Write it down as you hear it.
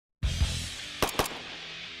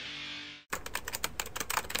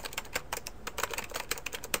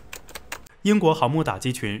英国航母打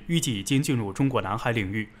击群预计已经进入中国南海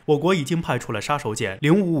领域，我国已经派出了杀手锏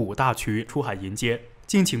055大驱出海迎接。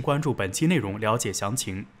敬请关注本期内容，了解详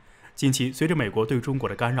情。近期，随着美国对中国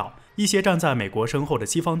的干扰，一些站在美国身后的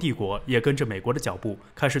西方帝国也跟着美国的脚步，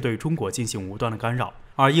开始对中国进行无端的干扰，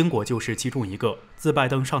而英国就是其中一个。自拜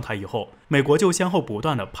登上台以后，美国就先后不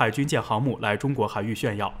断的派军舰航母来中国海域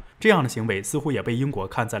炫耀，这样的行为似乎也被英国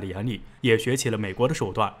看在了眼里，也学起了美国的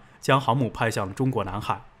手段，将航母派向了中国南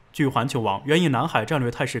海。据环球网援引南海战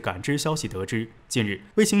略态势感知消息得知，近日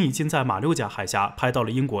卫星已经在马六甲海峡拍到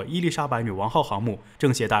了英国伊丽莎白女王号航母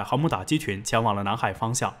正携带航母打击群前往了南海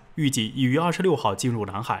方向，预计已于26号进入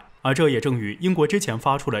南海，而这也正与英国之前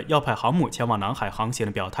发出了要派航母前往南海航行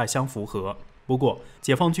的表态相符合。不过，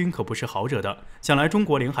解放军可不是好惹的，想来中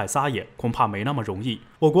国领海撒野恐怕没那么容易。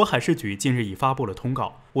我国海事局近日已发布了通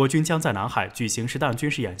告，我军将在南海举行实弹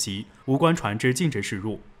军事演习，无关船只禁止驶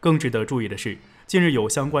入。更值得注意的是，近日有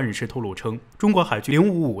相关人士透露称，中国海军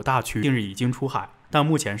055大驱近日已经出海，但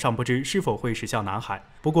目前尚不知是否会驶向南海。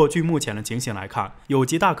不过，据目前的情形来看，有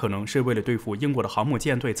极大可能是为了对付英国的航母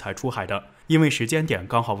舰队才出海的，因为时间点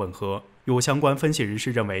刚好吻合。有相关分析人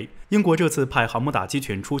士认为，英国这次派航母打击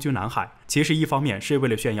群出军南海，其实一方面是为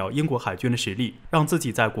了炫耀英国海军的实力，让自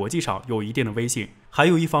己在国际上有一定的威信，还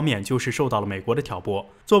有一方面就是受到了美国的挑拨。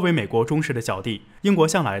作为美国忠实的小弟，英国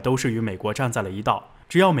向来都是与美国站在了一道，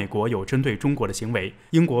只要美国有针对中国的行为，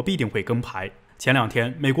英国必定会跟排。前两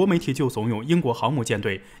天，美国媒体就怂恿英国航母舰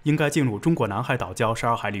队应该进入中国南海岛礁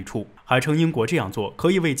12海里处，还称英国这样做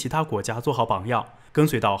可以为其他国家做好榜样，跟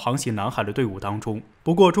随到航行南海的队伍当中。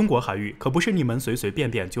不过，中国海域可不是你们随随便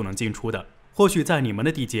便就能进出的。或许在你们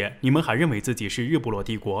的地界，你们还认为自己是日不落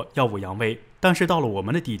帝国，耀武扬威，但是到了我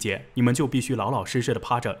们的地界，你们就必须老老实实的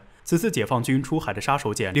趴着。此次解放军出海的杀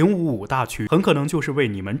手锏055大驱很可能就是为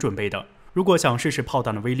你们准备的。如果想试试炮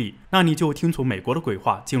弹的威力，那你就听从美国的鬼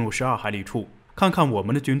话，进入12海里处，看看我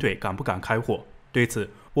们的军队敢不敢开火。对此，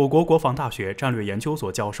我国国防大学战略研究所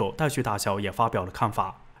教授戴旭大校也发表了看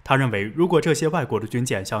法。他认为，如果这些外国的军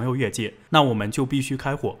舰想要越界，那我们就必须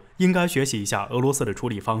开火，应该学习一下俄罗斯的处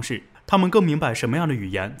理方式，他们更明白什么样的语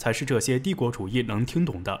言才是这些帝国主义能听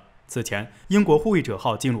懂的。此前，英国护卫者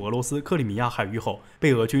号进入俄罗斯克里米亚海域后，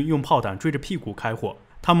被俄军用炮弹追着屁股开火，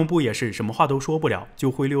他们不也是什么话都说不了，就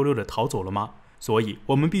灰溜溜的逃走了吗？所以，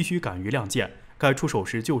我们必须敢于亮剑，该出手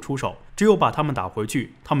时就出手，只有把他们打回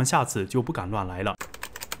去，他们下次就不敢乱来了。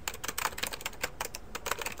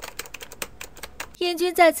印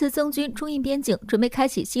军再次增军中印边境，准备开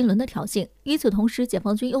启新轮的挑衅。与此同时，解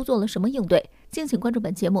放军又做了什么应对？敬请关注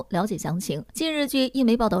本节目，了解详情。近日，据印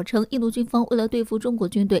媒报道称，印度军方为了对付中国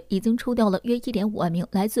军队，已经抽调了约1.5万名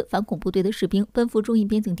来自反恐部队的士兵，奔赴中印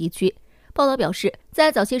边境地区。报道表示，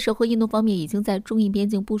在早些时候，印度方面已经在中印边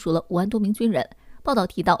境部署了5万多名军人。报道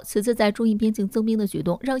提到，此次在中印边境增兵的举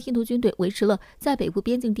动，让印度军队维持了在北部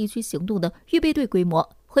边境地区行动的预备队规模。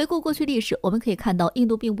回顾过去历史，我们可以看到，印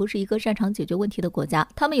度并不是一个擅长解决问题的国家，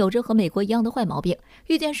他们有着和美国一样的坏毛病。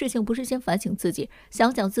遇见事情不是先反省自己，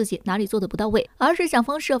想想自己哪里做的不到位，而是想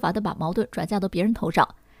方设法的把矛盾转嫁到别人头上。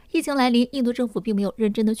疫情来临，印度政府并没有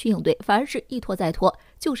认真的去应对，反而是一拖再拖，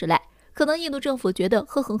就是赖。可能印度政府觉得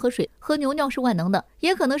喝恒河水、喝牛尿是万能的，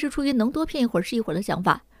也可能是出于能多骗一会儿是一会儿的想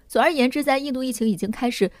法。总而言之，在印度疫情已经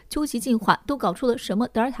开始究其进化，都搞出了什么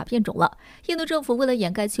德尔塔变种了。印度政府为了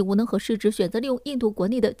掩盖其无能和失职，选择利用印度国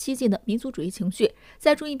内的激进的民族主义情绪，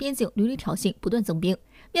在中印边境屡屡挑衅，不断增兵。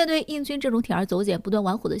面对印军这种铤而走险、不断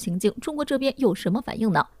玩火的行径，中国这边有什么反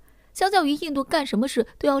应呢？相较于印度干什么事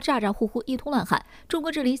都要咋咋呼呼一通乱喊，中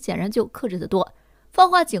国这里显然就克制得多。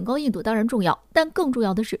放话警告印度当然重要，但更重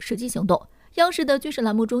要的是实际行动。央视的军事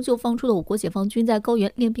栏目中就放出了我国解放军在高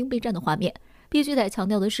原练兵备战的画面。必须得强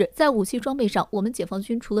调的是，在武器装备上，我们解放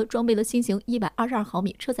军除了装备了新型122毫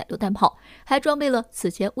米车载榴弹炮，还装备了此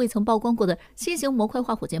前未曾曝光过的新型模块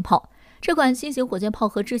化火箭炮。这款新型火箭炮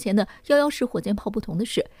和之前的11式火箭炮不同的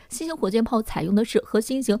是，新型火箭炮采用的是和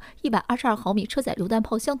新型122毫米车载榴弹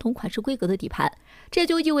炮相同款式规格的底盘，这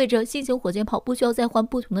就意味着新型火箭炮不需要再换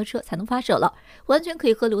不同的车才能发射了，完全可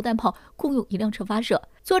以和榴弹炮共用一辆车发射。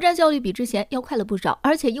作战效率比之前要快了不少，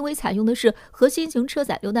而且因为采用的是和新型车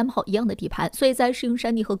载榴弹炮一样的底盘，所以在适应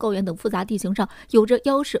山地和高原等复杂地形上有着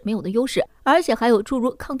11式没有的优势，而且还有诸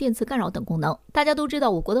如抗电磁干扰等功能。大家都知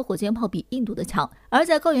道我国的火箭炮比印度的强，而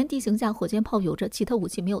在高原地形下，火箭炮有着其他武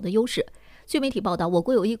器没有的优势。据媒体报道，我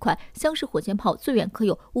国有一款厢式火箭炮，最远可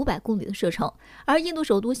有500公里的射程，而印度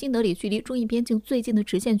首都新德里距离中印边境最近的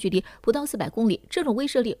直线距离不到400公里，这种威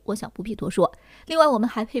慑力我想不必多说。另外，我们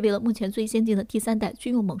还配备了目前最先进的第3代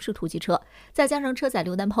军用猛式突击车，再加上车载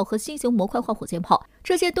榴弹炮和新型模块化火箭炮，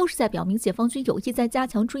这些都是在表明解放军有意在加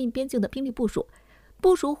强中印边境的兵力部署。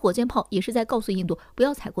部署火箭炮也是在告诉印度不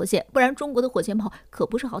要踩过线，不然中国的火箭炮可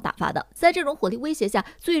不是好打发的。在这种火力威胁下，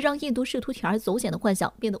最让印度试图铤而走险的幻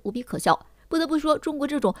想变得无比可笑。不得不说，中国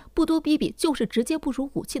这种不多逼逼就是直接部署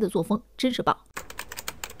武器的作风真是棒。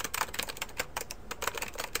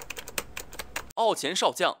澳前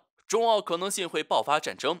少将，中澳可能性会爆发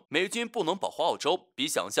战争，美军不能保护澳洲，比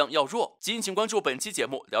想象要弱。敬请关注本期节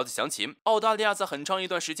目，了解详情。澳大利亚在很长一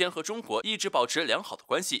段时间和中国一直保持良好的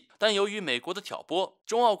关系，但由于美国的挑拨，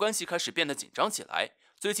中澳关系开始变得紧张起来。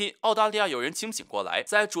最近，澳大利亚有人清醒过来，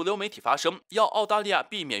在主流媒体发声，要澳大利亚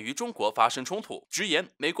避免与中国发生冲突，直言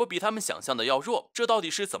美国比他们想象的要弱，这到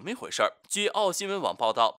底是怎么一回事？据澳新闻网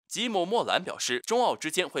报道，吉姆·莫兰表示，中澳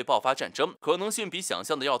之间会爆发战争，可能性比想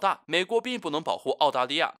象的要大。美国并不能保护澳大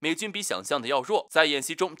利亚，美军比想象的要弱，在演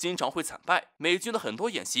习中经常会惨败。美军的很多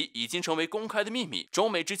演习已经成为公开的秘密，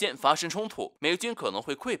中美之间发生冲突，美军可能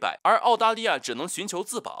会溃败，而澳大利亚只能寻求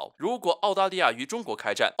自保。如果澳大利亚与中国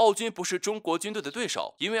开战，澳军不是中国军队的对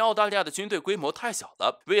手。因为澳大利亚的军队规模太小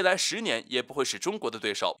了，未来10年也不会是中国的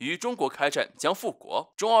对手，与中国开战将复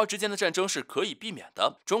国。中澳之间的战争是可以避免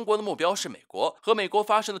的，中国的目标是美国，和美国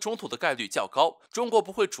发生的冲突的概率较高，中国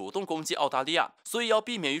不会主动攻击澳大利亚，所以要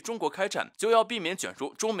避免与中国开战，就要避免卷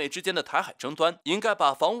入中美之间的台海争端，应该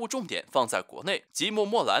把防务重点放在国内。吉姆·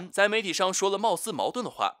莫兰在媒体上说了貌似矛盾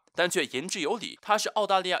的话，但却言之有理，他是澳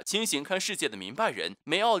大利亚清醒看世界的明白人。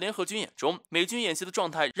美澳联合军演中，美军演习的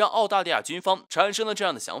状态让澳大利亚军方产生了这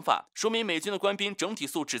样的想法，说明美军的官兵整体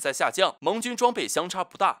素质在下降，盟军装备相差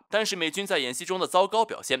不大。但是美军在演习中的糟糕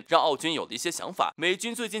表现，让澳军有了一些想法。美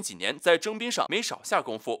军最近几年在征兵上没少下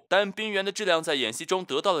功夫，但兵员的质量在演习中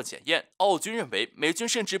得到了检验。澳军认为美军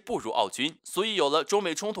甚至不如澳军，所以有了中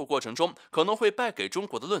美冲突过程中可能会败给中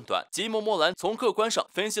国的论断。吉姆·莫兰从客观上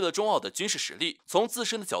分析了中澳的军事实力，从自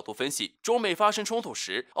身的角度分析，中美发生冲突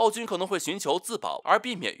时，澳军可能会寻求自保，而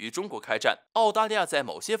避免与中国开战。澳大利亚在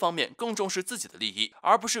某些方面更重视自己的利益，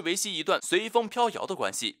而不是维系一段随风飘摇的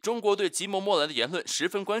关系。中国对吉姆·莫兰的言论十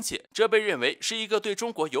分关切，这被认为是一个对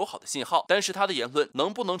中国友好的信号。但是他的言论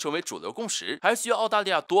能不能成为主流共识，还需要澳大利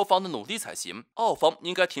亚多方的努力才行。澳方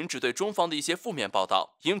应该停止对中方的一些负面报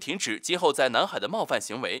道，应停止今后在南海的冒犯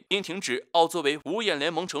行为，应停止澳作为五眼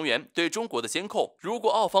联盟成员对中国的监控。如果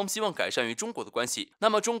澳方希望改善与中国的关系，那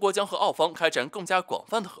么中国将和澳方开展更加广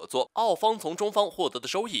泛的合作，澳方从中方获得的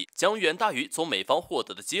收益将远大于从美方获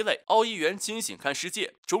得的积累。澳议员清醒看世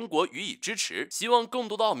界，中国予以支持，希望更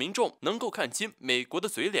多的澳民众能够看清美国的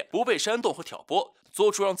嘴脸，不被煽动和挑拨，做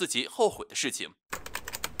出让自己后悔的事情。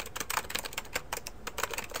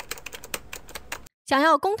想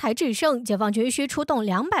要攻台制胜，解放军需出动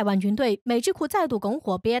200万军队。美智库再度拱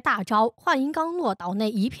火憋大招，话音刚落，岛内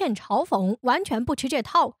一片嘲讽，完全不吃这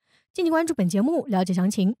套。敬请关注本节目，了解详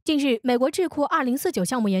情。近日，美国智库2049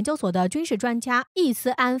项目研究所的军事专家易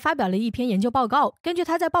思安发表了一篇研究报告。根据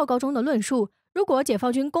他在报告中的论述，如果解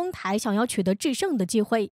放军攻台想要取得制胜的机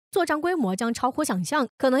会，作战规模将超乎想象，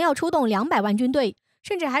可能要出动200万军队，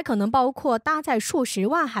甚至还可能包括搭载数十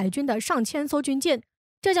万海军的上千艘军舰。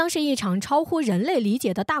这将是一场超乎人类理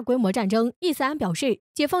解的大规模战争。易思安表示，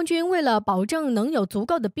解放军为了保证能有足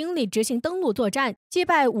够的兵力执行登陆作战，击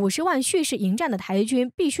败50万蓄势迎战的台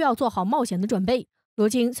军，必须要做好冒险的准备。如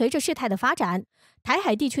今，随着事态的发展，台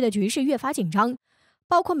海地区的局势越发紧张，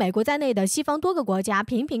包括美国在内的西方多个国家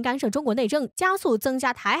频频干涉中国内政，加速增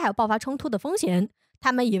加台海爆发冲突的风险。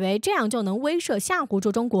他们以为这样就能威慑吓唬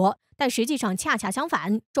住中国，但实际上恰恰相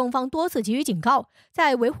反。中方多次给予警告，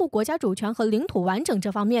在维护国家主权和领土完整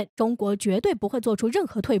这方面，中国绝对不会做出任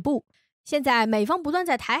何退步。现在美方不断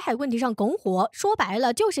在台海问题上拱火，说白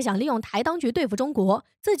了就是想利用台当局对付中国，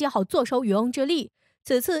自己好坐收渔翁之利。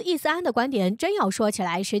此次易思安的观点真要说起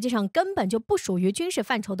来，实际上根本就不属于军事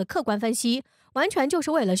范畴的客观分析，完全就是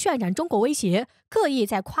为了渲染中国威胁，刻意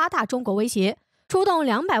在夸大中国威胁。出动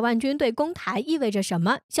200万军队攻台意味着什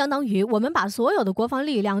么？相当于我们把所有的国防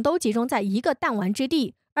力量都集中在一个弹丸之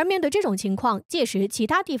地，而面对这种情况，届时其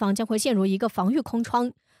他地方将会陷入一个防御空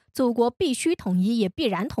窗。祖国必须统一，也必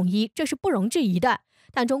然统一，这是不容置疑的。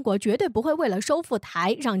但中国绝对不会为了收复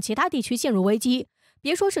台，让其他地区陷入危机。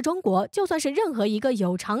别说是中国，就算是任何一个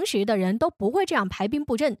有常识的人都不会这样排兵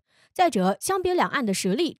布阵。再者，相比两岸的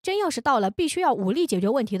实力，真要是到了必须要武力解决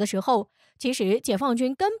问题的时候，其实解放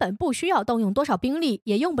军根本不需要动用多少兵力，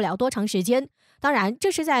也用不了多长时间。当然，这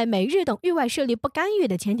是在美日等域外势力不干预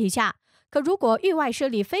的前提下。可如果域外势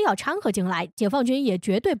力非要掺和进来，解放军也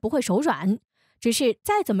绝对不会手软。只是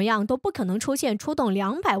再怎么样都不可能出现出动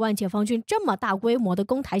200万解放军这么大规模的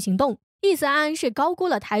攻台行动。易思安是高估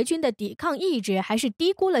了台军的抵抗意志，还是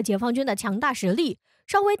低估了解放军的强大实力？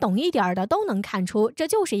稍微懂一点的都能看出，这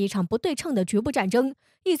就是一场不对称的局部战争。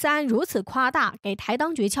易思安如此夸大，给台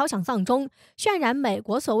当局敲响丧钟，渲染美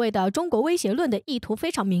国所谓的中国威胁论的意图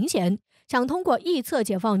非常明显，想通过臆测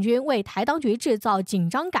解放军为台当局制造紧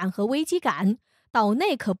张感和危机感。岛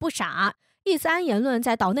内可不傻，易思安言论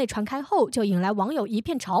在岛内传开后，就引来网友一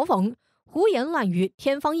片嘲讽，胡言乱语，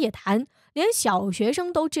天方夜谭，连小学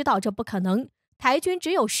生都知道这不可能。台军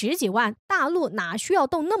只有10几万，大陆哪需要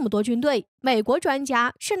动那么多军队？美国专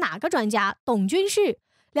家是哪个专家？懂军事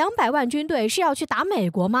？200万军队是要去打美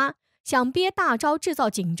国吗？想憋大招制造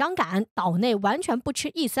紧张感，岛内完全不吃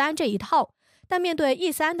易思安这一套。但面对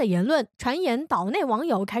易思安的言论，传言岛内网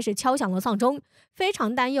友开始敲响了丧钟，非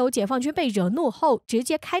常担忧解放军被惹怒后直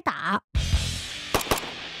接开打。